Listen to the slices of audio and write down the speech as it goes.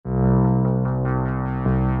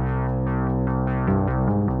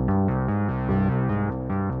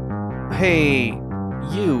Hey,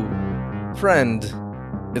 you, friend.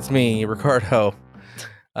 It's me, Ricardo.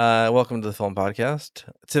 Welcome to the Film Podcast.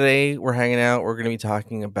 Today, we're hanging out. We're going to be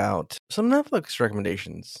talking about some Netflix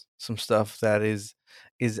recommendations, some stuff that is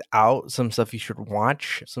out, some stuff you should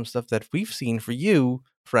watch, some stuff that we've seen for you,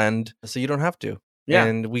 friend, so you don't have to. Yeah.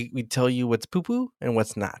 And we tell you what's poo-poo and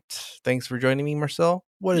what's not. Thanks for joining me, Marcel.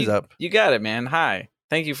 What is up? You got it, man. Hi.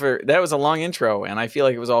 Thank you for that. Was a long intro, and I feel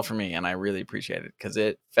like it was all for me, and I really appreciate it because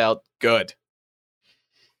it felt good.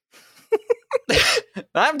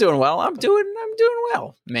 I'm doing well. I'm doing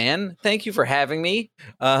well, man. Thank you for having me.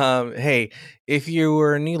 Hey, if you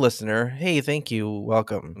were a new listener, hey, thank you.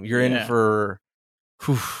 Welcome. You're in for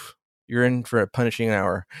a punishing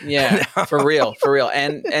hour. Yeah, for real.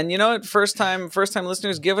 And you know what? First time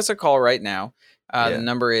listeners, give us a call right now. The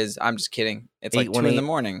number is, I'm just kidding. It's like 2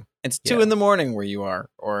 a.m. It's 2 a.m. where you are,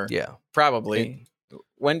 or probably.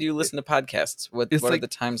 When do you listen to podcasts? What are the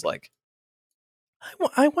times like?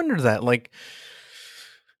 I wonder that. Like,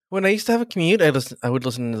 when I used to have a commute, I would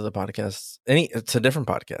listen to the podcasts. It's a different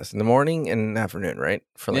podcast in the morning and afternoon, right?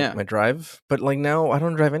 For my drive. But like now, I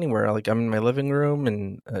don't drive anywhere. Like I'm in my living room,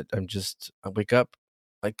 and I wake up,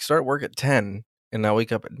 like start work at 10, and I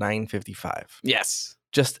wake up at 9:55. Yes,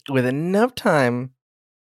 just with enough time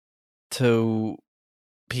to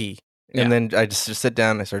pee, and then I just sit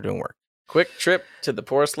down and I start doing work. Quick trip to the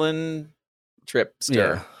porcelain tripster.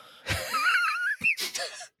 Yeah.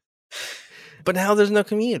 But now there's no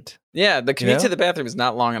commute. Yeah, the commute to the bathroom is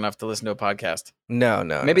not long enough to listen to a podcast. No.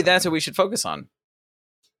 Maybe that's what we should focus on.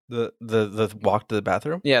 The walk to the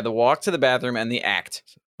bathroom? Yeah, the walk to the bathroom and the act.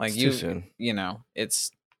 Like too soon. You know,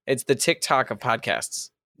 it's the TikTok of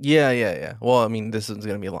podcasts. Yeah. Well, I mean, this is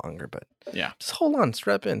going to be longer, but yeah. Just hold on,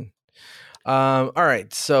 strap in. All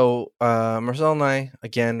right. So, Marcel and I,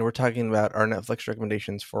 again, we're talking about our Netflix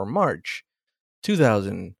recommendations for March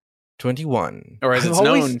 2021. Or as it's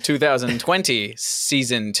known, 2020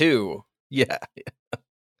 season 2. Yeah.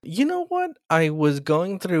 You know what? I was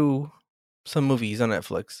going through some movies on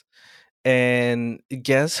Netflix, and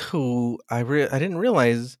guess who? I didn't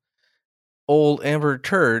realize old Amber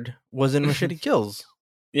Turd was in Machete Kills.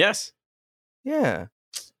 Yes. Yeah.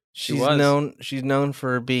 She's known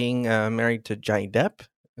for being married to Johnny Depp.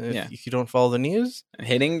 If you don't follow the news, and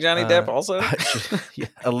hitting Johnny Depp also,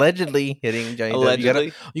 allegedly hitting Johnny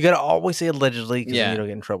Depp. You gotta always say allegedly because you don't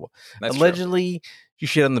get in trouble. That's allegedly, true. You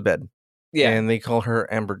shit on the bed. Yeah, and they call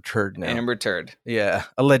her Amber Turd now. Amber Turd. Yeah,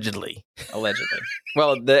 allegedly.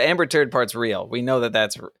 Well, the Amber Turd part's real. We know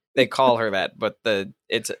that's they call her that, but the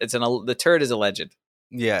turd is alleged.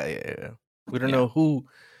 Yeah. We don't know who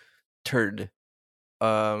turd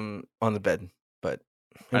on the bed, but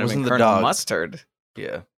it wasn't the dog. Mustard.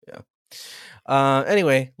 Yeah.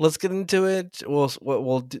 Anyway, let's get into it.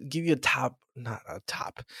 We'll give you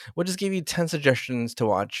We'll just give you 10 suggestions to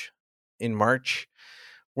watch in March.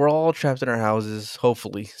 We're all trapped in our houses,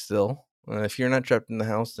 hopefully, still. If you're not trapped in the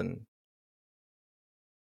house, then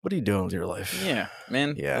what are you doing with your life? Yeah,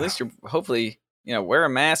 man. Yeah. At least you're hopefully, wear a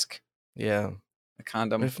mask. Yeah. A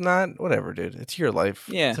condom. If not, whatever, dude. It's your life.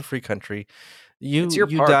 Yeah. It's a free country. You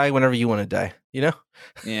die whenever you want to die, you know?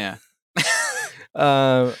 Yeah.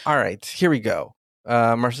 All right, here we go.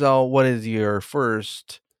 Marcel, what is your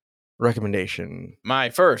first recommendation? My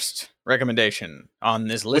first recommendation on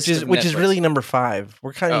this list, which is really number 5.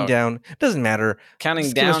 We're counting down. It doesn't matter.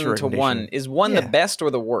 Counting down to 1. Is 1 the best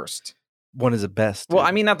or the worst? 1 is the best. Well,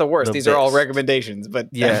 I mean, not the worst. These are all recommendations, but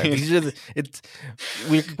yeah, these are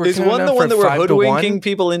we're is 1 the one that we're hoodwinking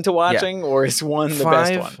people into watching, or is 1 the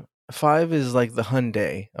best one? 5 is like the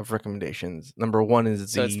Hyundai of recommendations. Number 1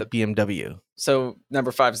 is the BMW. So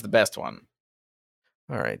number 5 is the best one.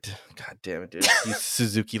 All right. God damn it, dude. You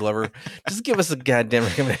Suzuki lover. Just give us a goddamn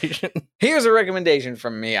recommendation. Here's a recommendation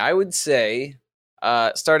from me. I would say,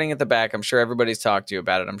 starting at the back, I'm sure everybody's talked to you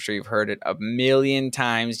about it. I'm sure you've heard it a million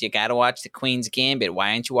times. You got to watch The Queen's Gambit.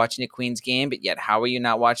 Why aren't you watching The Queen's Gambit yet? How are you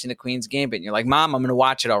not watching The Queen's Gambit? And you're like, Mom, I'm going to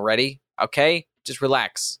watch it already. Okay? Just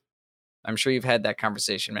relax. I'm sure you've had that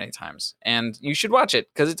conversation many times. And you should watch it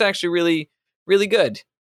because it's actually really, really good.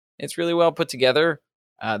 It's really well put together.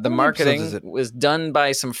 The marketing was done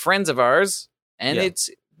by some friends of ours, and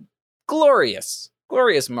it's glorious.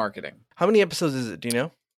 Glorious marketing. How many episodes is it? Do you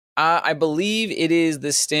know? I believe it is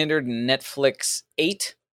the standard Netflix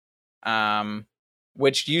 8,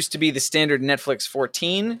 which used to be the standard Netflix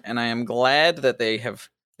 14, and I am glad that they've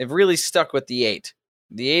really stuck with the 8.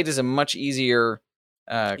 The 8 is a much easier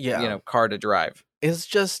car to drive. It's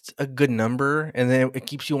just a good number, and then it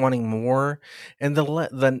keeps you wanting more. And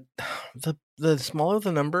the smaller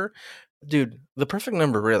the number, dude, the perfect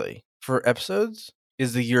number really for episodes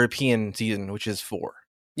is the European season, which is 4.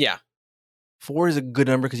 Yeah. 4 is a good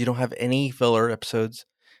number because you don't have any filler episodes.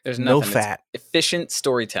 There's No nothing. fat. It's efficient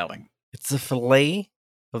storytelling. It's the fillet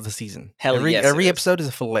of the season. Hell yes, every it is. episode is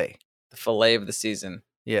a fillet. The fillet of the season.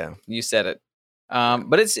 Yeah. You said it.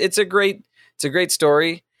 But it's a great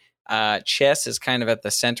story. Chess is kind of at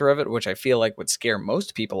the center of it, which I feel like would scare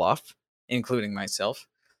most people off, including myself.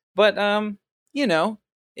 But you know,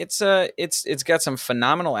 it's got some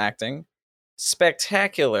phenomenal acting,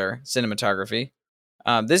 spectacular cinematography.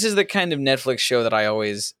 This is the kind of Netflix show that I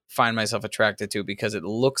always find myself attracted to because it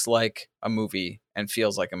looks like a movie and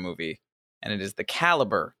feels like a movie, and it is the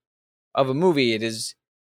caliber of a movie. It is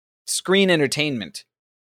screen entertainment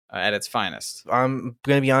at its finest. I'm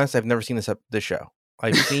gonna be honest. I've never seen this show.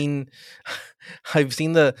 I've seen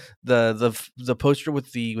the poster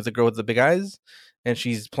with the girl with the big eyes, and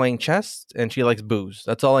she's playing chess and she likes booze.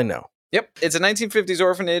 That's all I know. Yep, it's a 1950s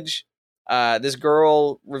orphanage. This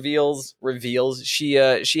girl reveals she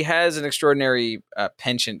has an extraordinary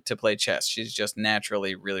penchant to play chess. She's just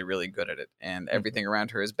naturally really, really good at it, and everything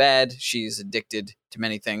around her is bad. She's addicted to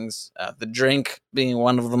many things, the drink being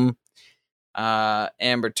one of them.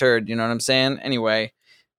 Amber Turd, you know what I'm saying? Anyway,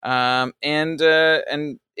 and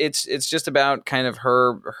it's just about kind of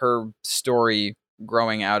her story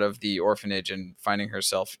growing out of the orphanage and finding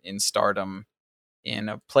herself in stardom in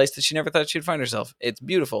a place that she never thought she'd find herself. It's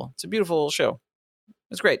beautiful. It's a beautiful show.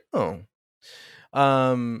 It's great. Oh,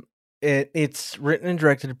 it's written and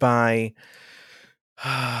directed by.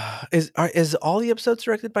 Is all the episodes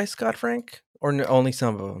directed by Scott Frank or only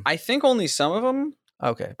some of them? I think only some of them.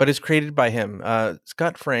 Okay, but it's created by him.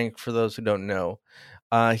 Scott Frank, for those who don't know,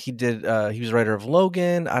 he was a writer of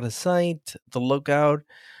Logan, Out of Sight, The Lookout.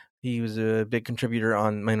 He was a big contributor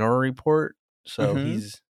on Minority Report. So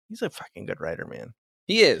he's a fucking good writer, man.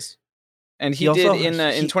 He is. And he did in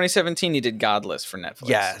 2017 he did Godless for Netflix.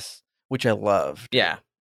 Yes, which I loved. Yeah.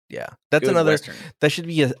 Yeah. That's Good another Western. That should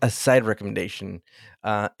be a side recommendation.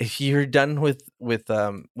 If you're done with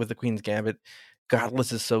The Queen's Gambit,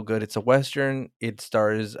 Godless is so good. It's a Western. It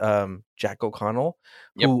stars Jack O'Connell,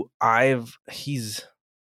 who he's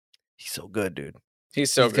so good, dude.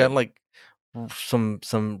 He's so good. Got like some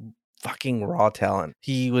fucking raw talent.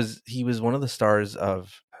 He was one of the stars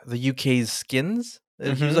of the UK's Skins.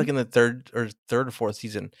 He was like in the third or fourth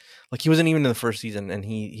season. Like he wasn't even in the first season, and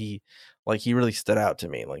he really stood out to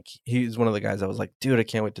me. Like he's one of the guys I was like, dude, I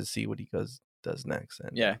can't wait to see what he does next.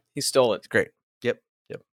 And yeah, he stole it. It's great. Yep.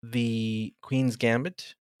 The Queen's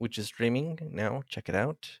Gambit, which is streaming now. Check it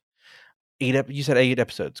out. You said 8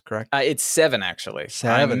 episodes, correct? It's 7 actually.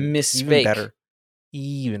 7. I misspoke.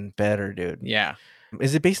 Even better, dude. Yeah.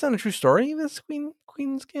 Is it based on a true story, this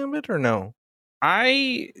Queen's Gambit, or no?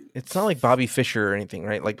 It's not like Bobby Fischer or anything,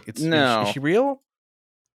 right? Like it's no. Is she real?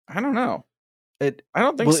 I don't know. I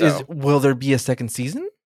don't think so. Will there be a second season?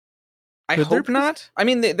 I hope not. I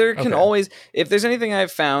mean, there can always, if there's anything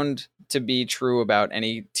I've found to be true about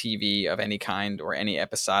any TV of any kind or any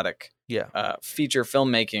episodic feature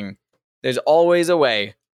filmmaking, there's always a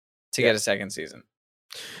way to get a second season.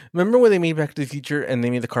 Remember when they made Back to the Future and they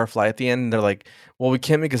made the car fly at the end? And they're like, well, we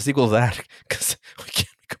can't make a sequel to that because we can't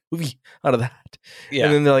make a movie out of that. Yeah.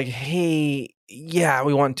 And then they're like, hey, yeah,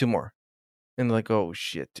 we want 2 more. And they're like, oh,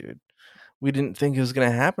 shit, dude. We didn't think it was going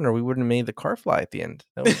to happen or we wouldn't have made the car fly at the end.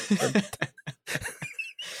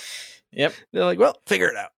 Yep. They're like, well, figure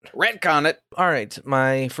it out. Retcon it. All right.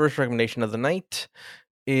 My first recommendation of the night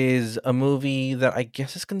is a movie that I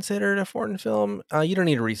guess is considered a foreign film. You don't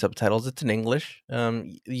need to read subtitles. It's in English.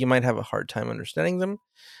 You might have a hard time understanding them,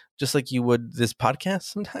 just like you would this podcast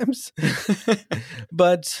sometimes.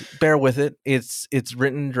 But bear with it. It's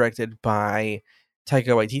written and directed by Taika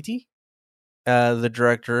Waititi, the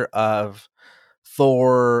director of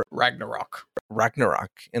Thor Ragnarok,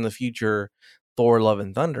 in the future, Thor: Love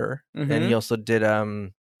and Thunder, and he also did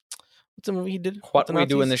what's the movie he did? What We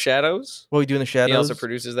Do in the Shadows. What We Do in the Shadows. He also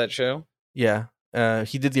produces that show. Yeah,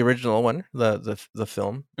 he did the original one, the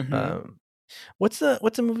film. What's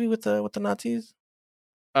the movie with the Nazis?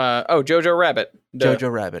 Jojo Rabbit.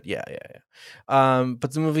 Jojo Rabbit. Yeah.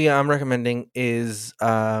 But the movie I'm recommending is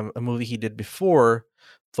a movie he did before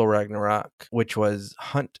Thor Ragnarok, which was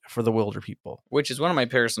Hunt for the Wilder People, which is one of my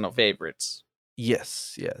personal favorites.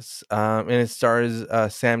 Yes. And it stars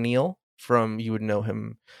Sam Neill you would know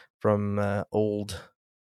him from old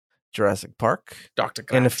Jurassic Park, Dr.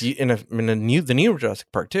 and the new Jurassic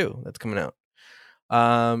Park too that's coming out.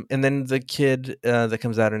 And then the kid that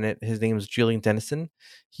comes out in it, his name is Julian Dennison.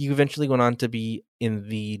 He eventually went on to be in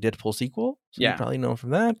the Deadpool sequel, so you probably know him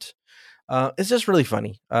from that. It's just really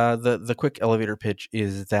funny. The quick elevator pitch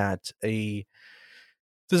is that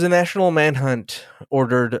There's a national manhunt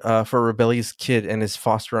ordered for a rebellious kid and his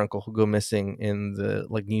foster uncle who go missing in the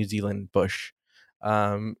New Zealand bush.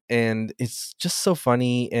 And it's just so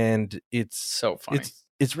funny, and So funny.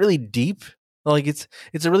 it's really deep. It's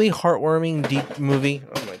a really heartwarming, deep movie.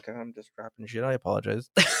 Oh my god, I'm just dropping shit. I apologize.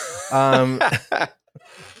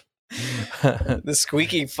 The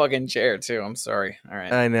squeaky fucking chair too. I'm sorry. All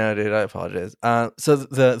right. I know, dude. I apologize. So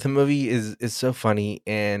the movie is so funny,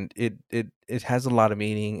 and it has a lot of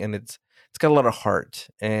meaning, and it's got a lot of heart.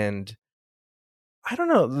 And I don't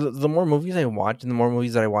know, the more movies I watch, and the more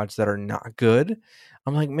movies that I watch that are not good,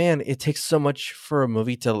 I'm like, man, it takes so much for a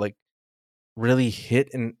movie to really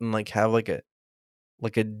hit and have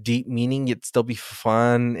a deep meaning, yet still be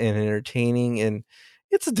fun and entertaining. And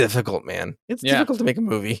it's difficult, man. It's difficult to make a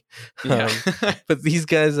movie. Yeah. But these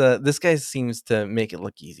guys, this guy seems to make it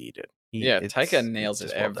look easy, dude. Taika nails it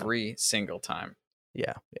just well done. every single time.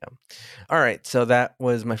 Yeah. All right, so that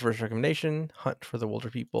was my first recommendation, Hunt for the Wilder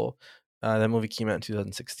People. That movie came out in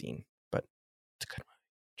 2016, but it's a good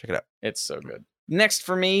movie. Check it out. It's so good. Next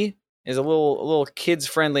for me is a little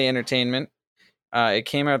kids-friendly entertainment. It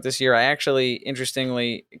came out this year. I actually,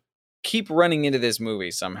 interestingly, keep running into this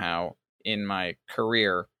movie somehow in my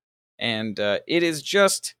career, and it is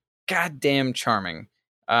just goddamn charming.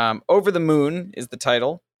 Over the Moon is the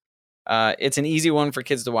title. It's an easy one for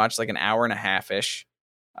kids to watch, like an hour and a half-ish.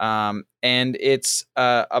 And it's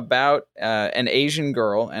about an Asian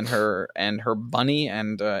girl and her bunny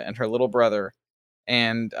and her little brother,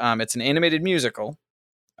 and it's an animated musical,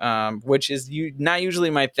 which is not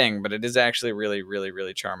usually my thing, but it is actually really, really,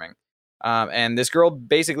 really charming. And this girl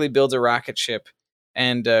basically builds a rocket ship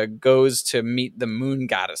and goes to meet the moon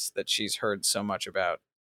goddess that she's heard so much about.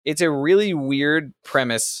 It's a really weird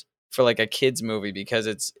premise for a kids movie because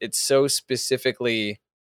it's so specifically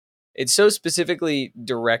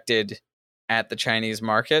directed at the Chinese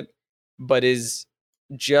market, but is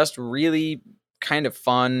just really kind of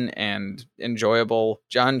fun and enjoyable.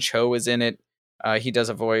 John Cho is in it. He does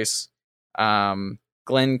a voice.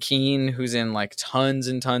 Glenn Keane, who's in tons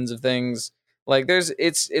and tons of things.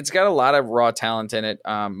 It's got a lot of raw talent in it.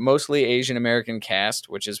 Mostly Asian American cast,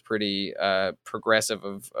 which is pretty progressive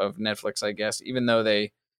of Netflix, I guess. Even though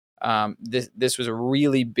they this was a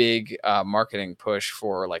really big marketing push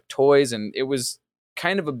for toys, and it was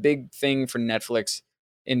kind of a big thing for Netflix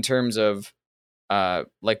in terms of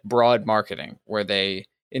broad marketing, where they,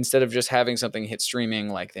 instead of just having something hit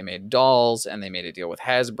streaming, they made dolls and they made a deal with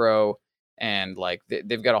Hasbro, and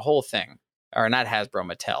they've got a whole thing, or not Hasbro,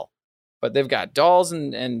 Mattel, but they've got dolls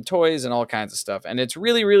and toys and all kinds of stuff, and it's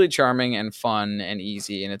really, really charming and fun and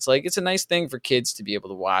easy, and it's a nice thing for kids to be able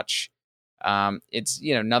to watch. It's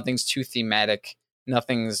nothing's too thematic,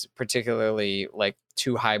 nothing's particularly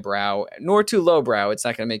too highbrow nor too lowbrow. It's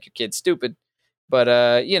not going to make your kids stupid, but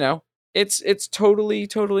it's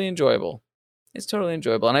totally enjoyable. It's totally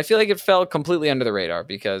enjoyable, and I feel like it fell completely under the radar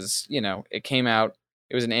because it came out.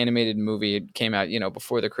 It was an animated movie. It came out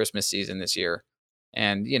before the Christmas season this year,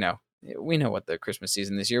 and we know what the Christmas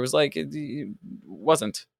season this year was like. It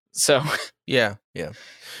wasn't. So yeah.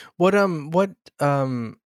 What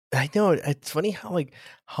I know it's funny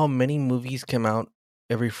how many movies come out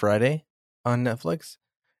every Friday on Netflix,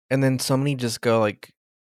 and then so many just go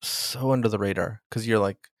so under the radar because you're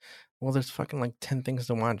well, there's fucking 10 things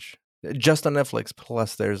to watch just on Netflix.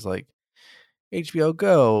 Plus, there's HBO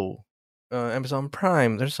Go, Amazon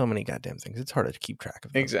Prime. There's so many goddamn things. It's hard to keep track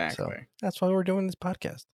of them. Exactly. So that's why we're doing this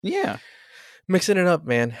podcast. Yeah, mixing it up,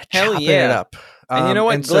 man. Hell Chopping yeah. it up. And you know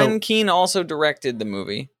what? Glenn Keane also directed the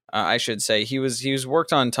movie. I should say he was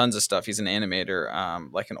worked on tons of stuff. He's an animator,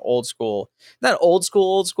 an old school, not old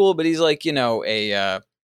school, but he's a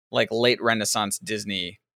late Renaissance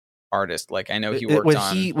Disney artist. I know he worked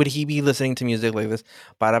on. Would he be listening to music like this?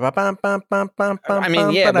 I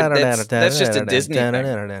mean, yeah, but that's just a Disney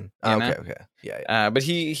thing. Okay, yeah. But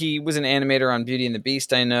he was an animator on Beauty and the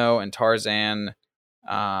Beast, I know, and Tarzan.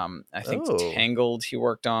 I think Tangled he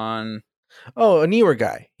worked on. Oh, a newer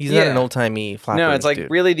guy. He's not an old-timey flapper. No, it's dude.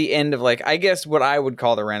 Really the end of I guess what I would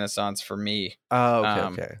call the Renaissance for me. Oh,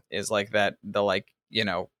 okay. Is that the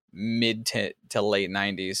mid to late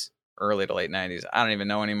 90s, early to late 90s. I don't even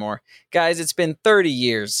know anymore. Guys, it's been 30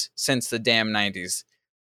 years since the damn 90s.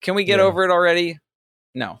 Can we get over it already?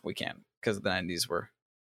 No, we can't, because the 90s were.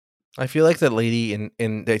 I feel like that lady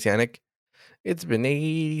in Titanic. It's been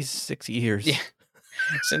 86 years. Yeah.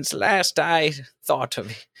 Since last I thought of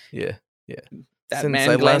it. Yeah. That since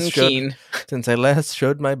man, Glenn Keane. Since I last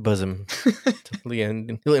showed my bosom to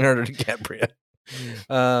Leonardo DiCaprio.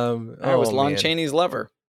 I was Lon Chaney's lover.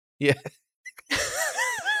 Yeah.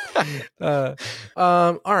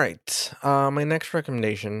 All right. My next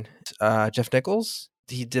recommendation, Jeff Nichols.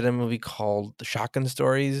 He did a movie called The Shotgun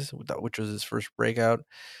Stories, which was his first breakout.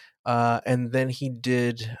 And then he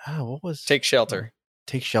did what was Take Shelter.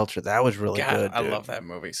 Take Shelter. That was really God, good, I dude. love that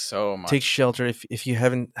movie so much. Take Shelter. If you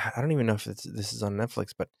haven't, I don't even know if this is on Netflix,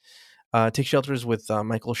 but Take Shelter is with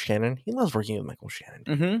Michael Shannon. He loves working with Michael Shannon.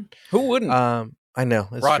 Mm-hmm. Who wouldn't? I know,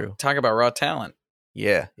 it's true. Talk about raw talent.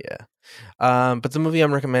 Yeah. But the movie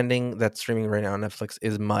I'm recommending that's streaming right now on Netflix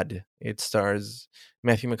is Mud. It stars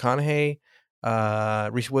Matthew McConaughey,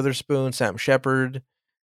 Reese Witherspoon, Sam Shepard,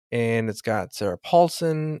 and it's got Sarah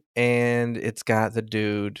Paulson, and it's got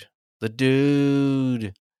the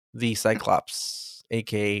Cyclops,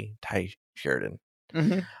 aka Ty Sheridan.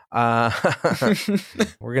 Mm-hmm.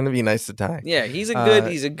 We're gonna be nice to Ty. Yeah, he's a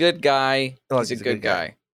good guy. He's a good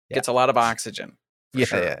guy. Yeah. Gets a lot of oxygen. For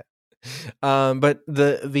sure. Yeah. But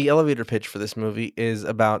the elevator pitch for this movie is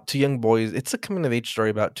about two young boys. It's a coming of age story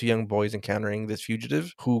about two young boys encountering this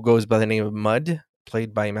fugitive who goes by the name of Mud,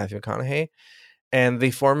 played by Matthew McConaughey, and they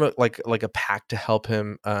form a pact to help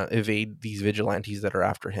him evade these vigilantes that are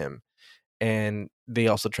after him. And they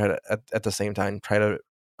also try to at the same time try to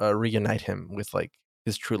reunite him with like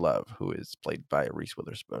his true love, who is played by Reese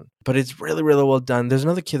Witherspoon. But it's really, really well done. There's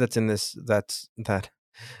another kid that's in this that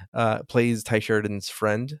plays Ty Sheridan's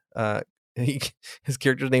friend. His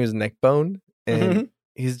character's name is Neckbone, and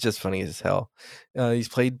he's just funny as hell. He's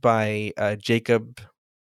played by Jacob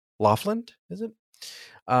Laughlin, is it?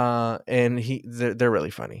 And they're really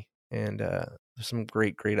funny, and there's some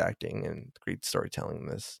great acting and great storytelling in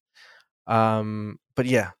this. But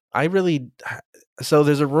yeah, so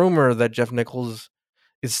there's a rumor that Jeff Nichols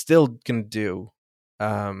is still gonna do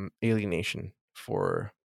Alienation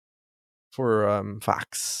for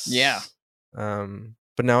Fox. Yeah.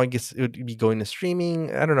 But now I guess it would be going to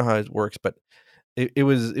streaming. I don't know how it works, but it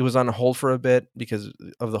was on hold for a bit because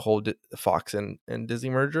of the whole Fox and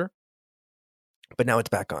Disney merger. But now it's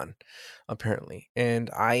back on, apparently, and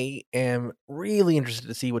I am really interested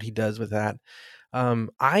to see what he does with that.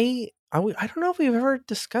 I don't know if we've ever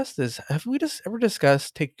discussed this. Have we ever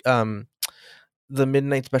discussed the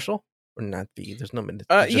Midnight Special? Or not there's no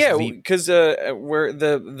midnight. Yeah, because where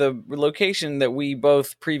the location that we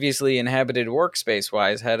both previously inhabited workspace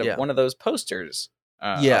wise had one of those posters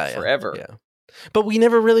up forever. Yeah. But we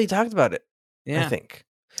never really talked about it. Yeah. I think.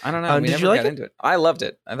 I don't know. We never got into it. I loved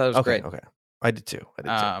it. I thought it was great. Okay. I did too.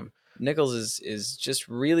 Nichols is just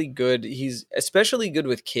really good. He's especially good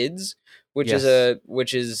with kids, which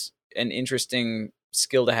is an interesting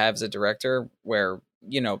skill to have as a director, where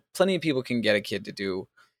plenty of people can get a kid to do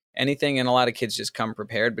anything, and a lot of kids just come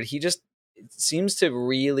prepared. But he just seems to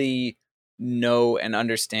really know and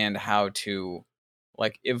understand how to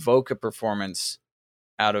like evoke a performance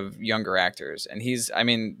out of younger actors,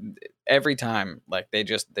 and every time like they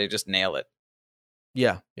just nail it.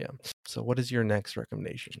 Yeah. So what is your next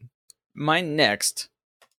recommendation? My next,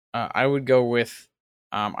 I would go with,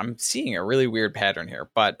 I'm seeing a really weird pattern here,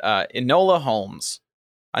 but Enola Holmes.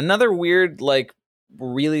 Another weird, like,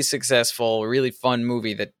 really successful, really fun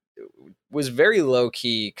movie that was very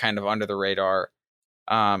low-key, kind of under the radar,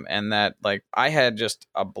 and that, like, I had just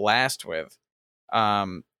a blast with.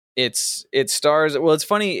 It stars, well, it's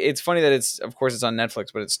funny that it's on Netflix,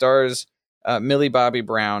 but it stars Millie Bobby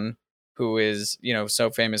Brown, who is, so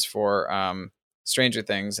famous for Stranger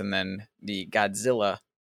Things and then the Godzilla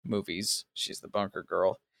movies. She's the bunker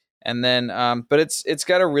girl. And then, but it's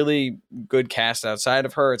got a really good cast outside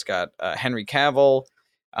of her. It's got Henry Cavill,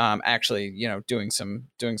 actually, doing some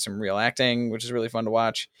real acting, which is really fun to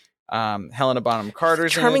watch. Helena Bonham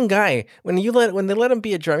Carter's charming guy. When they let him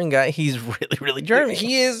be a charming guy, he's really, really charming.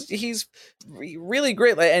 He's really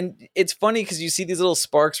great. And it's funny because you see these little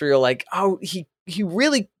sparks where you're like, oh, he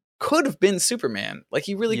really could have been Superman. Like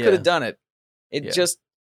he really could have done it. Just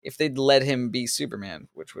if they'd let him be Superman,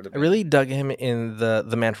 which would have been. I really dug him in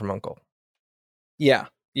the Man from U.N.C.L.E.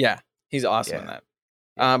 Yeah, he's awesome in that.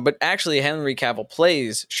 But actually, Henry Cavill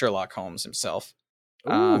plays Sherlock Holmes himself,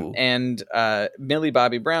 and Millie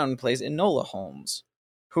Bobby Brown plays Enola Holmes,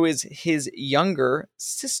 who is his younger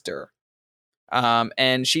sister.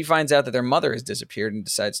 And she finds out that their mother has disappeared and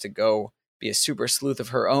decides to go be a super sleuth of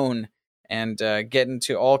her own and get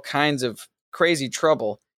into all kinds of crazy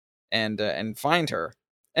trouble and find her.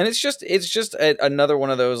 And it's just another one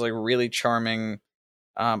of those like really charming,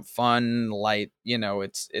 fun, light.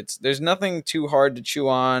 It's there's nothing too hard to chew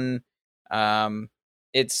on.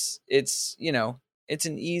 It's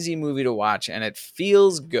an easy movie to watch, and it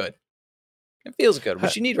feels good. It feels good,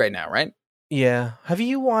 which you need right now, right? Yeah. Have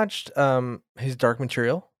you watched his Dark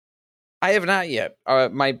Material? I have not yet.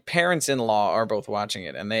 My parents-in-law are both watching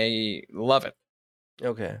it, and they love it.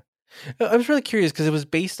 Okay. I was really curious because it was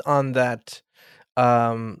based on that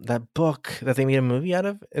book that they made a movie out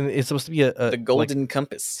of, and it's supposed to be The Golden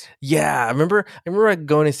Compass. Yeah, I remember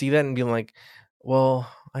going to see that and being like,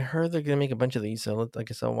 well, I heard they're gonna make a bunch of these, so I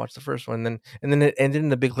guess I'll watch the first one. And then it ended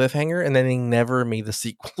in a big cliffhanger, and then they never made the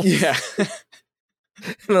sequel. Yeah.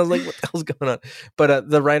 And I was like, what the hell's going on? But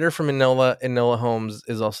the writer from Enola Holmes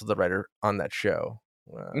is also the writer on that show.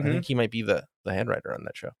 I think he might be the head writer on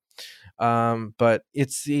that show. But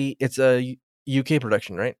it's a UK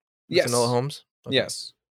production, right? Yes. Enola Holmes. Okay.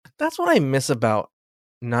 Yes. That's what I miss about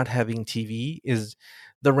not having TV is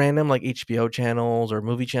the random like HBO channels or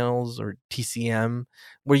movie channels or TCM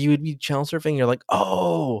where you would be channel surfing. You're like,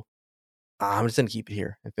 oh, I'm just gonna keep it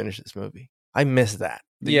here and finish this movie. I miss that.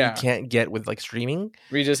 Yeah. You can't get with like streaming.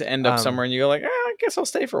 We just end up somewhere and you go like, I guess I'll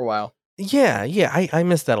stay for a while. Yeah. I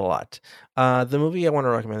miss that a lot. The movie I want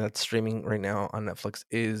to recommend that's streaming right now on Netflix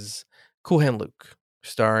is Cool Hand Luke,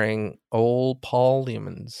 starring old Paul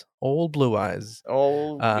Newman's old blue eyes.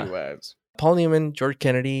 Paul Newman, George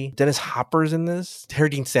Kennedy, Dennis Hopper's in this. Harry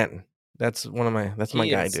Dean Stanton. That's my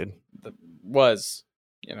guy, dude. God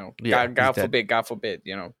forbid,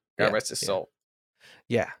 God rest his soul.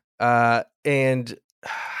 Yeah. And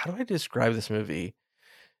how do I describe this movie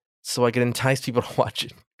so I can entice people to watch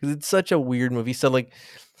it? Because it's such a weird movie. So like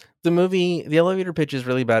the elevator pitch is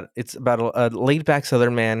really about a laid back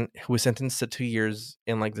Southern man who was sentenced to 2 years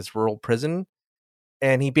in like this rural prison.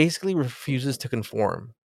 And he basically refuses to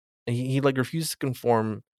conform. He like refuses to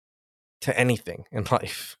conform to anything in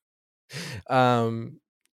life. And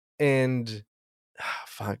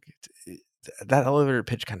fuck, that elevator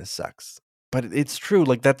pitch kind of sucks, but it's true.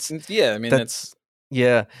 Like that's it's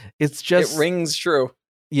just it rings true.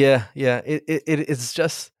 Yeah. It's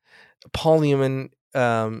just Paul Newman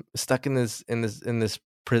stuck in this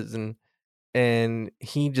prison, and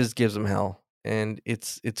he just gives him hell. And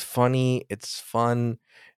it's funny, it's fun,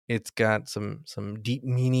 it's got some deep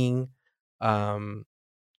meaning, and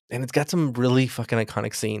it's got some really fucking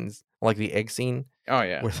iconic scenes, like the egg scene. Oh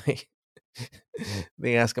yeah, where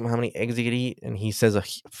they ask him how many eggs he could eat, and he says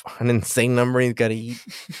an insane number. He's got to eat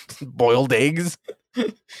boiled eggs.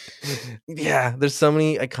 Yeah, there's so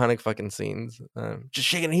many iconic fucking scenes. Just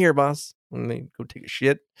shaking it here, boss, when they go take a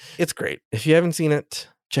shit. It's great. If you haven't seen it,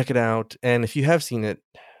 check it out. And if you have seen it,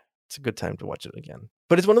 it's a good time to watch it again.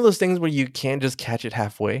 But it's one of those things where you can't just catch it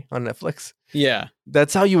halfway on Netflix. Yeah.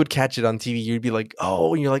 That's how you would catch it on TV. You'd be like,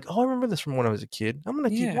 oh, and you're like, oh, I remember this from when I was a kid. I'm going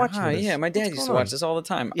to keep watching this. Yeah, my dad used to watch this all the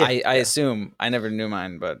time. Yeah, I assume. I never knew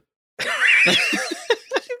mine, but...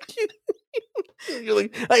 You're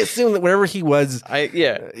like, I assume that wherever he was, I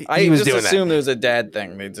just assumed it was a dad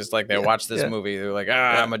thing. They watched this movie. They're like,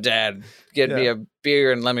 I'm a dad. Get me a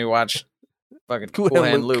beer and let me watch fucking Cool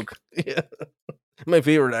Hand Luke. Yeah. My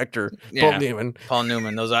favorite actor, Paul Newman. Paul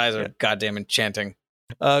Newman. Those eyes are goddamn enchanting.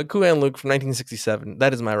 Cool Hand Luke from 1967.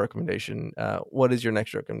 That is my recommendation. What is your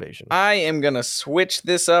next recommendation? I am going to switch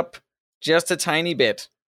this up just a tiny bit.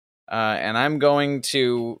 And I'm going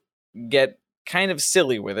to get kind of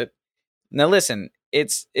silly with it. Now, listen,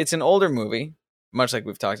 it's an older movie, much like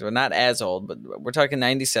we've talked about. Not as old, but we're talking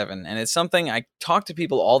 97. And it's something I talk to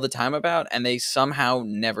people all the time about, and they somehow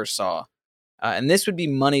never saw. And this would be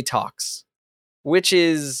Money Talks. Which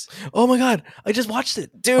is... Oh my God, I just watched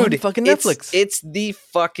it. Dude, on fucking Netflix. It's the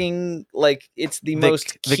fucking, like, it's the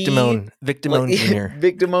most key... Victimone Jr.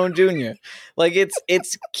 Victimone Jr. Like,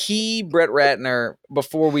 it's key Brett Ratner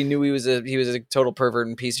before we knew he was a total pervert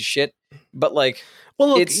and piece of shit. But, like...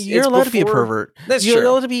 Well, look, you're allowed to be a pervert. That's you're true.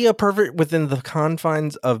 allowed to be a pervert within the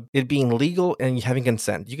confines of it being legal and having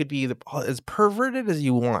consent. You could be as perverted as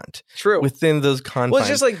you want. True. Within those confines. Well, it's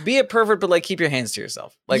just like, be a pervert, but like keep your hands to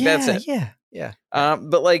yourself. Like, that's it. Yeah.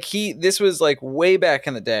 But like this was like way back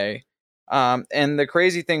in the day. And the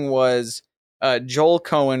crazy thing was, Joel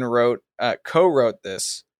Cohen co-wrote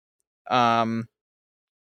this.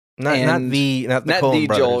 Not the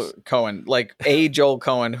Joel Cohen, like a Joel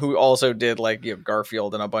Cohen who also did like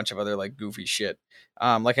Garfield and a bunch of other like goofy shit.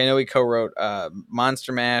 Like I know he co-wrote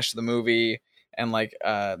Monster Mash the movie, and like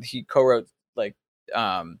he co-wrote like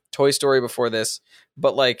Toy Story before this.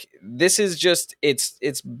 But like this is just it's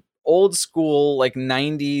old school like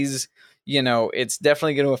 90s. It's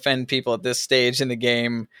definitely going to offend people at this stage in the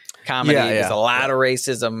game. Comedy, there's a lot of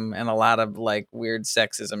racism and a lot of like weird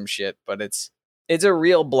sexism shit, but it's a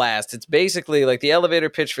real blast. It's basically like the elevator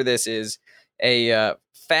pitch for this is a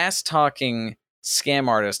fast-talking scam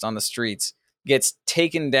artist on the streets gets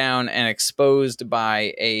taken down and exposed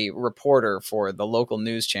by a reporter for the local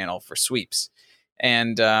news channel for sweeps,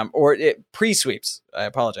 and pre-sweeps. I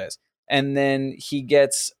apologize. and then he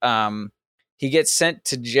gets sent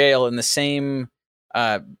to jail in the same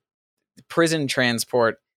prison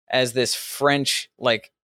transport as this French,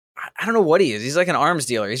 like, I don't know what he is. He's like an arms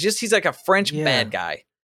dealer. He's like a French bad guy.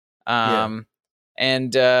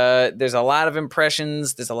 And there's a lot of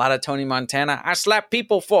impressions. There's a lot of Tony Montana. I slap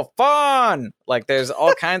people for fun. Like, there's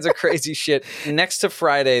all kinds of crazy shit. Next to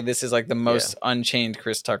Friday, this is like the most unchained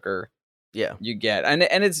Chris Tucker you get. And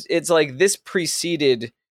it's like this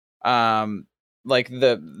preceded like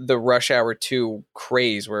the Rush Hour 2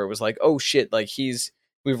 craze, where it was like, oh shit, like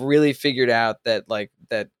we've really figured out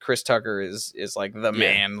that Chris Tucker is like the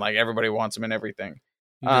man. Like, everybody wants him and everything.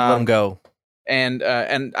 Let him go. And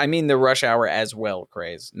I mean the Rush Hour as well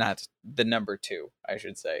craze, not the number 2, I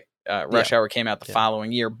should say. Rush Hour came out the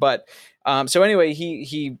following year, but so anyway,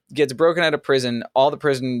 he gets broken out of prison. All the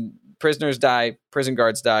prisoners die. Prison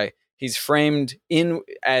guards die. He's framed in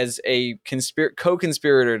as a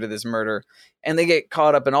co-conspirator to this murder, and they get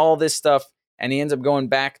caught up in all this stuff. And he ends up going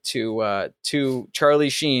back to Charlie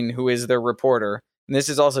Sheen, who is their reporter. And this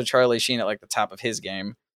is also Charlie Sheen at like the top of his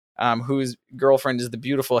game, whose girlfriend is the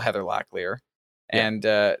beautiful Heather Locklear. And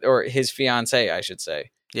or his fiance, I should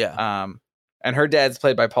say. Yeah. And her dad's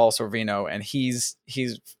played by Paul Sorvino, and he's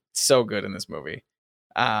so good in this movie.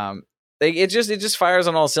 It just fires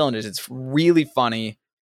on all cylinders. It's really funny,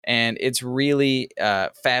 and it's really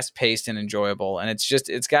fast paced and enjoyable. And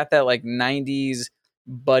it's got that like 90s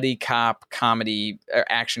buddy cop comedy or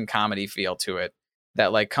action comedy feel to it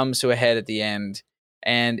that like comes to a head at the end.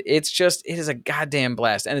 And it is a goddamn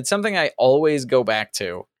blast. And it's something I always go back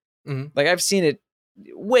to. Mm-hmm. Like, I've seen it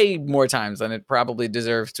way more times than it probably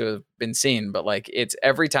deserves to have been seen, but like, it's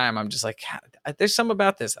every time I'm just like, there's something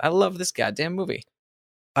about this. I love this goddamn movie.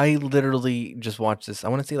 I literally just watched this. I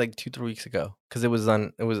want to say like 2-3 weeks ago, because it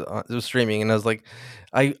was streaming, and I was like,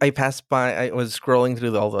 I passed by. I was scrolling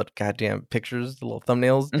through all the goddamn pictures, the little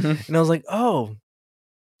thumbnails, and I was like, oh,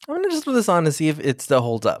 I'm gonna just put this on to see if it still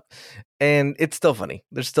holds up, and it's still funny.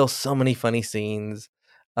 There's still so many funny scenes.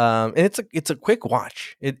 And it's a quick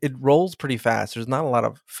watch. It rolls pretty fast. There's not a lot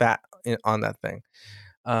of fat on that thing,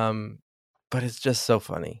 but it's just so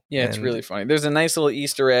funny. Yeah, it's really funny. There's a nice little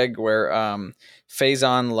Easter egg where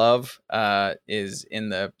Faison Love is in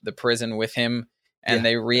the prison with him, and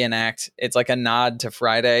they reenact. It's like a nod to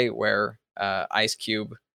Friday, where Ice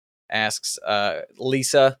Cube asks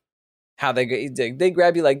Lisa how they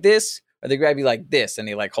grab you like this, or they grab you like this, and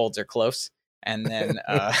he like holds her close. And then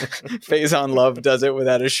Faison Love does it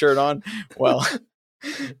without his shirt on. Well,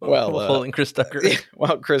 holding Chris Tucker.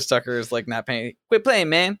 Well, Chris Tucker is like not paying. Quit playing,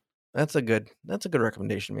 man. That's a good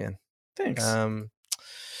recommendation, man. Thanks.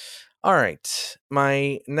 All right.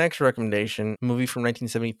 My next recommendation, movie from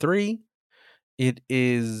 1973. It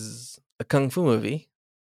is a kung fu movie.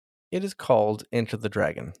 It is called Enter the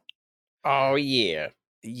Dragon. Oh yeah.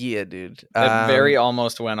 Yeah, dude. That very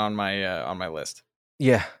almost went on my list.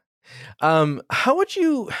 Yeah. How would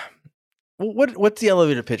you? What's the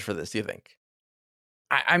elevator pitch for this? Do you think?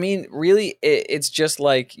 I mean, really, it's just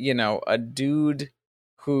like, a dude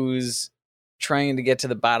who's trying to get to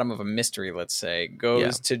the bottom of a mystery. Let's say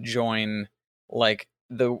goes to join like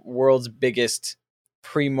the world's biggest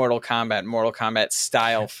pre-Mortal Kombat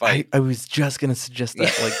style fight. I was just gonna suggest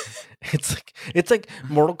that. Like, it's like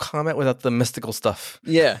Mortal Kombat without the mystical stuff.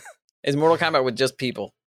 Yeah, it's Mortal Kombat with just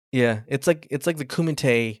people. Yeah, it's like the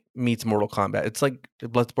Kumite meets Mortal Kombat. It's like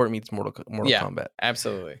Bloodsport meets Mortal Kombat.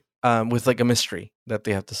 Absolutely. With like a mystery that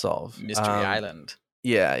they have to solve. Mystery Island.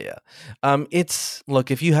 Yeah. It's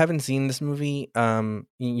look, if you haven't seen this movie,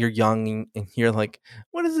 you're young and you're like,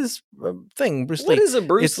 what is this thing, Bruce Lee? What is a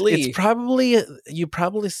Bruce Lee? It's probably you've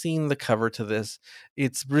probably seen the cover to this.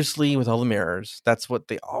 It's Bruce Lee with all the mirrors. That's what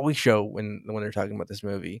they always show when they're talking about this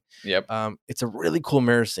movie. Yep. It's a really cool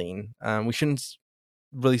mirror scene. We shouldn't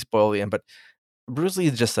really spoil the end, but Bruce Lee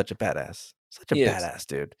is just such a badass. Badass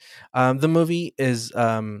dude. The movie is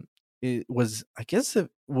it was, I guess it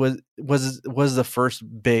was the first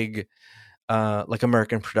big like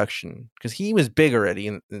American production, because he was big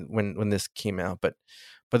already when this came out, but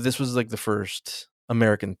this was like the first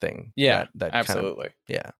American thing. Yeah, that absolutely.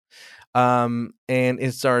 And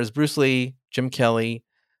it stars Bruce Lee, Jim Kelly,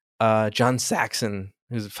 John Saxon,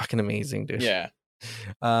 who's fucking amazing, dude. Yeah.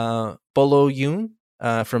 Bolo Yoon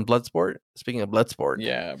from Bloodsport. Speaking of Bloodsport.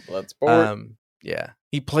 Yeah, Bloodsport. Yeah.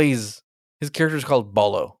 He plays, his character is called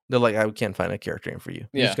Bolo. They're like, I can't find a character name for you.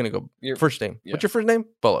 You're just going to go first name. Yeah. What's your first name?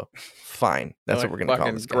 Bolo. Fine. That's what we're going to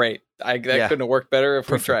call this guy. Great. That couldn't have worked better if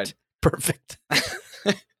we tried. Perfect.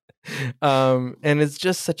 And it's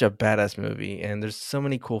just such a badass movie. And there's so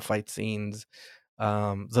many cool fight scenes.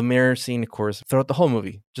 The mirror scene, of course, throughout the whole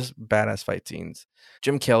movie, just badass fight scenes.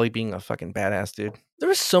 Jim Kelly being a fucking badass dude. There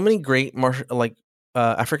were so many great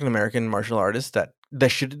African American martial artists that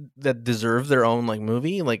deserve their own like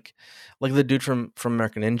movie, like the dude from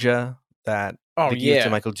American Ninja that they gave it to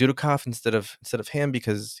Michael Dudikoff instead of him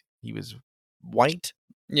because he was white.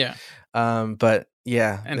 Yeah. But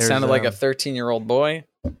yeah, and sounded like a 13-year-old boy.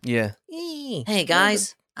 Yeah. Hey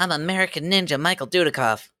guys, I'm American Ninja Michael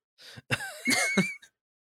Dudikoff.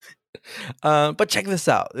 But check this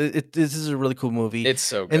out. This is a really cool movie. It's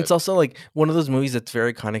so good. And it's also like one of those movies that's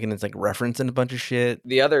very iconic and it's like referencing a bunch of shit.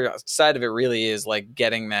 The other side of it really is like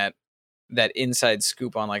getting that inside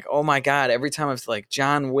scoop on like, oh my God, every time I've like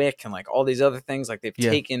John Wick and like all these other things, like they've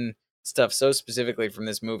taken stuff so specifically from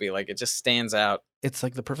this movie. Like it just stands out. It's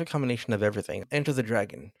like the perfect combination of everything. Enter the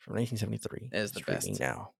Dragon from 1973 is the best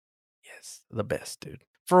now. Yes, the best, dude.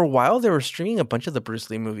 For a while, they were streaming a bunch of the Bruce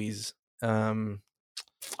Lee movies.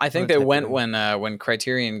 I think they went when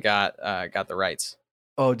Criterion got the rights.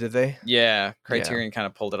 Oh, did they? Yeah, Criterion kind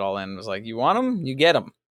of pulled it all in. And was like, you want them, you get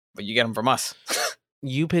them, but you get them from us.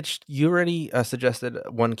 You already suggested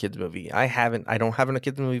one kids movie. I don't have a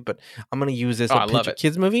kids movie, but I'm gonna use this. I love it.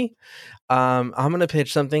 Kids movie. I'm gonna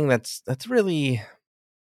pitch something that's really.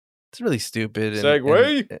 It's really stupid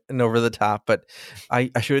and over the top, but I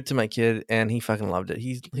showed it to my kid and he fucking loved it.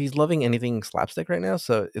 He's loving anything slapstick right now,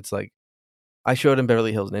 so it's like I showed him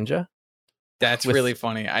Beverly Hills Ninja. That's really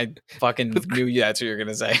funny. I fucking knew that's what you were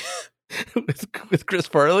gonna say. with Chris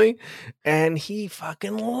Farley, and he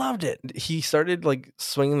fucking loved it. He started like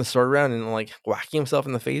swinging the sword around and like whacking himself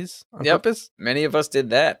in the face on purpose. Many of us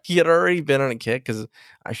did that. He had already been on a kick because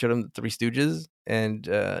I showed him the Three Stooges, and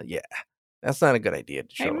that's not a good idea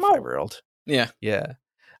to show a 5-year-old. Yeah.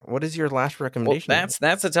 What is your last recommendation? Well,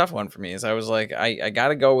 that's a tough one for me. Is I was like, I got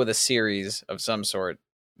to go with a series of some sort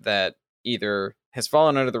that either has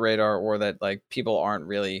fallen under the radar or that like people aren't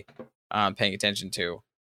really paying attention to.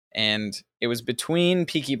 And it was between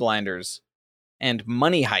Peaky Blinders and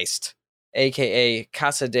Money Heist, aka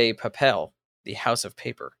Casa de Papel, the House of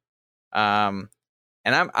Paper.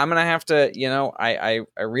 And I'm gonna have to, I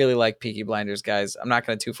really like Peaky Blinders, guys. I'm not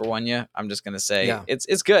gonna 2-for-1 you. I'm just gonna say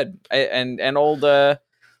it's good. And old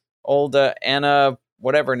Anna,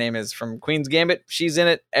 whatever her name is from Queen's Gambit, she's in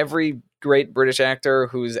it. Every great British actor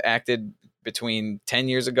who's acted between 10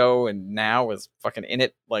 years ago and now is fucking in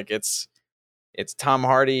it. Like it's Tom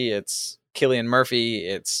Hardy, it's Cillian Murphy,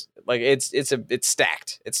 it's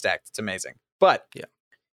stacked. It's stacked. It's amazing. But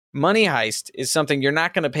Money Heist is something you're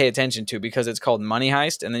not going to pay attention to because it's called Money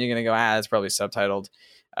Heist, and then you're going to go, that's probably subtitled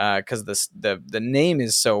because the name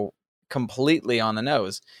is so completely on the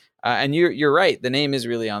nose. And you're right, the name is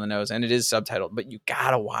really on the nose, and it is subtitled. But you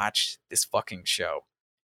gotta watch this fucking show,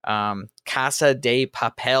 Casa de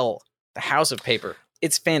Papel, the House of Paper.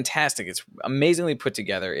 It's fantastic. It's amazingly put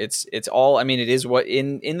together. It's all. I mean, it is what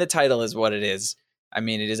in the title is what it is. I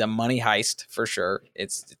mean, it is a money heist for sure.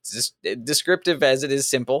 It's just descriptive as it is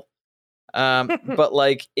simple, but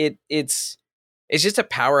like it's just a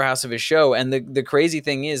powerhouse of a show. And the crazy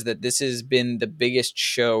thing is that this has been the biggest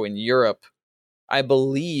show in Europe, I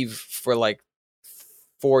believe, for like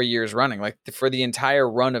 4 years running. Like for the entire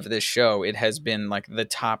run of this show, it has been like the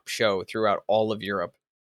top show throughout all of Europe,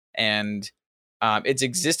 and it's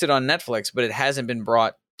existed on Netflix, but it hasn't been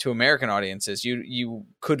brought to American audiences. You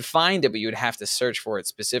could find it, but you would have to search for it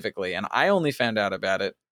specifically. And I only found out about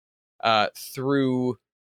it through,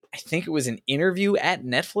 I think it was an interview at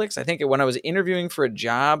Netflix. I think when I was interviewing for a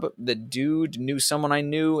job, the dude knew someone I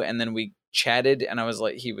knew, and then we chatted, and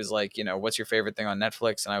he was like, what's your favorite thing on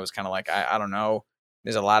Netflix? And I was kind of like, I don't know.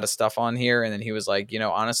 There's a lot of stuff on here. And then he was like,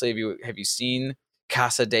 honestly, have you seen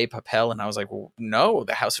Casa de Papel? And I was like, well, no,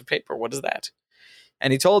 the House of Paper. What is that?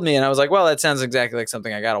 And he told me, and I was like, well, that sounds exactly like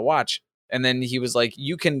something I got to watch. And then he was like,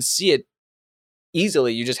 you can see it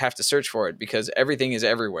easily. You just have to search for it because everything is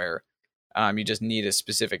everywhere. You just need a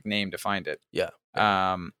specific name to find it. Yeah.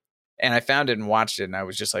 And I found it and watched it, and I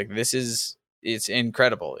was just like, it's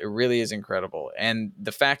incredible. It really is incredible. And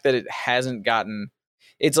the fact that it hasn't gotten,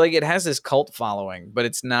 it's like it has this cult following, but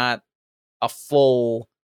it's not a full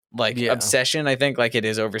obsession, I think, like it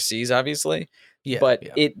is overseas, obviously. Yeah. But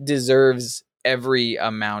it deserves every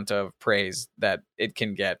amount of praise that it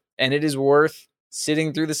can get, and it is worth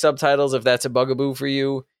sitting through the subtitles if that's a bugaboo for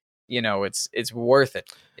you. It's worth it.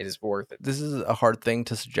 It is worth it. This is a hard thing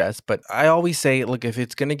to suggest, but I always say, look, if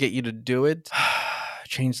it's gonna get you to do it,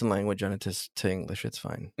 change the language on it to English. It's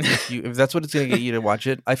fine. If that's what it's gonna get you to watch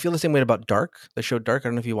it. I feel the same way about Dark, the show Dark. I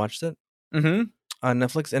don't know if you watched it. Mm-hmm. On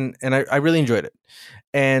Netflix, and I really enjoyed it,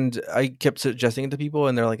 and I kept suggesting it to people,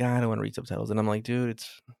 and they're like, I don't want to read subtitles, and I'm like, dude,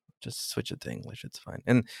 Just switch it to English. It's fine.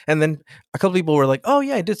 And then a couple people were like, "Oh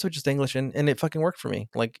yeah, I did switch it to English, and it fucking worked for me."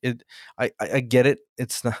 Like it, I get it.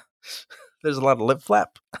 It's not. There's a lot of lip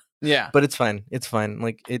flap, Yeah. but it's fine. It's fine.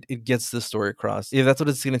 Like it gets the story across. If that's what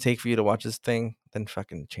it's gonna take for you to watch this thing, then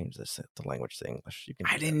fucking change the language to English. You can.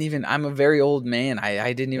 I didn't even. I'm a very old man.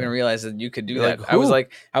 I didn't even realize that you could do You're that. like, I was who?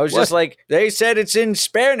 like, I was just like, they said it's in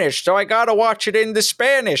Spanish, so I gotta watch it in the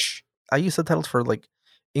Spanish. I use subtitles for like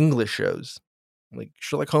English shows, like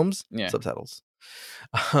Sherlock Holmes Yeah. subtitles.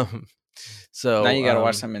 So Now you gotta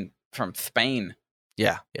watch something from Spain.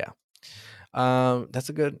 Yeah. That's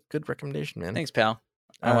a good recommendation, man. Thanks, pal.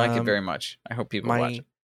 I like it Um, very much. I hope people watch it.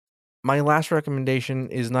 My last recommendation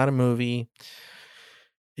is not a movie.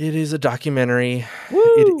 It is a documentary.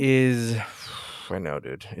 It is. I know,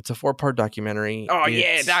 dude. It's a 4-part documentary. Oh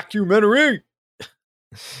yeah, It's- documentary.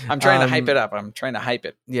 I'm trying to hype it up. I'm trying to hype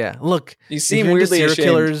it. Yeah, look. You If seem you're into weirdly serial ashamed.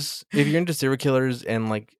 killers, if you're into serial killers and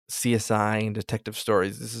like CSI and detective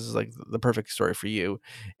stories, this is like the perfect story for you.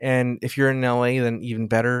 And if you're in LA, then even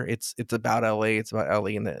better. It's about LA. It's about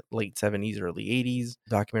LA in the late 70s, early 80s.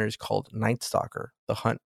 The documentary is called Night Stalker: The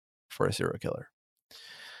Hunt for a Serial Killer.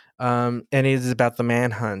 And it is about the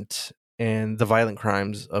manhunt and the violent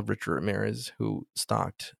crimes of Richard Ramirez, who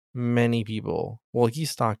stalked many people. Well, he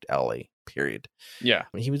stalked LA. Period. Yeah.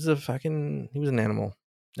 He was an animal.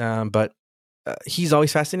 But he's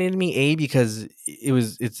always fascinated me, because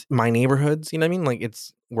it's my neighborhoods, you know what I mean? Like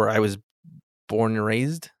it's where I was born and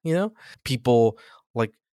raised, you know? People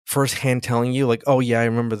like firsthand telling you like, oh yeah, I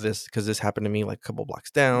remember this because this happened to me like a couple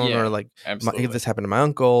blocks down, Yeah, or like Absolutely. this happened to my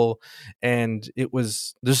uncle. And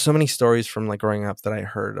there's so many stories from like growing up that I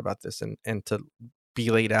heard about this, and to be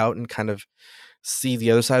laid out and kind of see the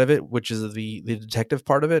other side of it, which is the detective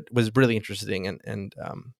part of it, was really interesting, and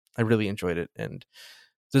I really enjoyed it. And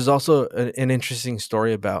there's also an interesting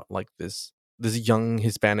story about like this young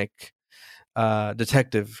Hispanic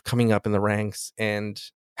detective coming up in the ranks and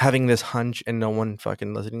having this hunch and no one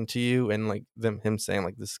fucking listening to you, and like him saying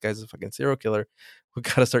like, this guy's a fucking serial killer, we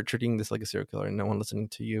gotta start treating this like a serial killer, and no one listening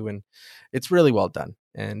to you. And it's really well done.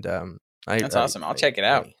 And That's awesome. I'll check it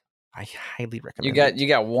out. I highly recommend You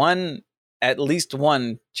got one, at least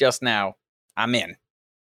one just now. I'm in.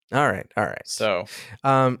 All right. So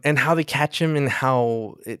And how they catch him and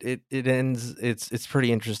how it ends, it's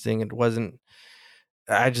pretty interesting. It wasn't.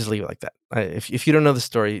 I just leave it like that. If you don't know the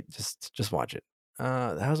story, just watch it.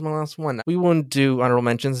 That was my last one. We won't do honorable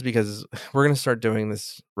mentions because we're gonna start doing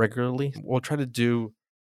this regularly. We'll try to do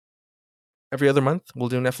every other month. We'll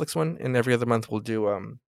do a Netflix one, and every other month we'll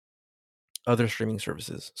do other streaming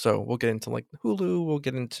services. So we'll get into like Hulu. We'll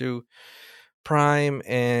get into Prime,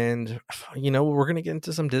 and we're gonna get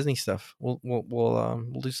into some Disney stuff. We'll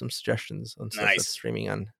do some suggestions on stuff that's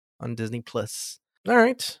streaming on Disney Plus. All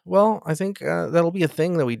right. Well, I think that'll be a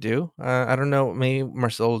thing that we do. I don't know. Maybe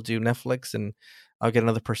Marcel will do Netflix, and I'll get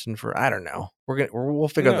another person for. I don't know. We'll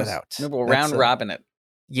figure that out. Maybe we'll round robin it.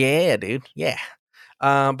 Yeah, dude. Yeah.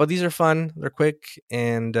 But these are fun. They're quick,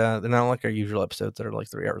 and they're not like our usual episodes that are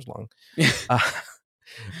like 3 hours long. This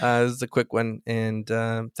is a quick one, and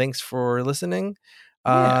thanks for listening.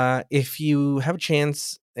 If you have a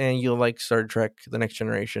chance and you like Star Trek: The Next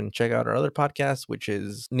Generation, check out our other podcast, which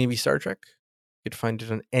is Newbie Star Trek. You can find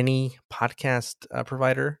it on any podcast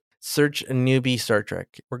provider. Search Newbie Star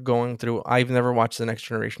Trek. We're going through. I've never watched The Next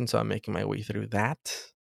Generation, so I'm making my way through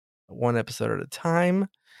that one episode at a time.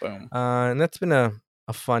 Boom. And that's been a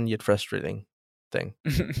fun yet frustrating thing.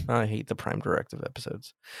 I hate the Prime Directive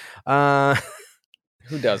episodes.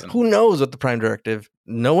 Who doesn't? Who knows what the Prime Directive?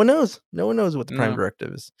 No one knows. No one knows what the Prime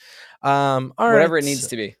Directive is. Whatever it needs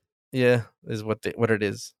to be. Yeah, is what it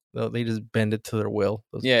is. They just bend it to their will.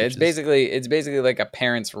 Yeah, bitches. it's basically like a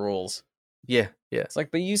parent's rules. Yeah. It's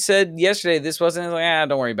like, but you said yesterday this wasn't. It's like,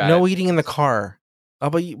 don't worry about it. No eating in the car. Oh,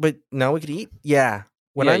 but now we could eat. Yeah.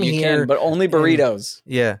 When I'm you here, can, but only burritos.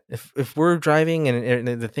 Yeah, if we're driving and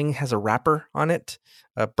the thing has a wrapper on it,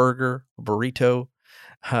 a burger, a burrito,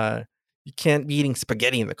 you can't be eating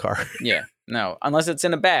spaghetti in the car. Yeah, no, unless it's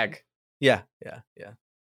in a bag. Yeah.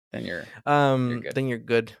 Then you're good. Then you're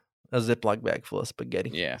good. A Ziploc bag full of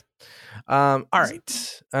spaghetti. Yeah. All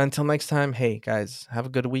right. Until next time, hey guys, have a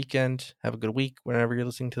good weekend. Have a good week whenever you're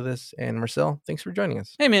listening to this. And Marcel, thanks for joining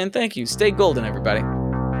us. Hey man, thank you. Stay golden, everybody.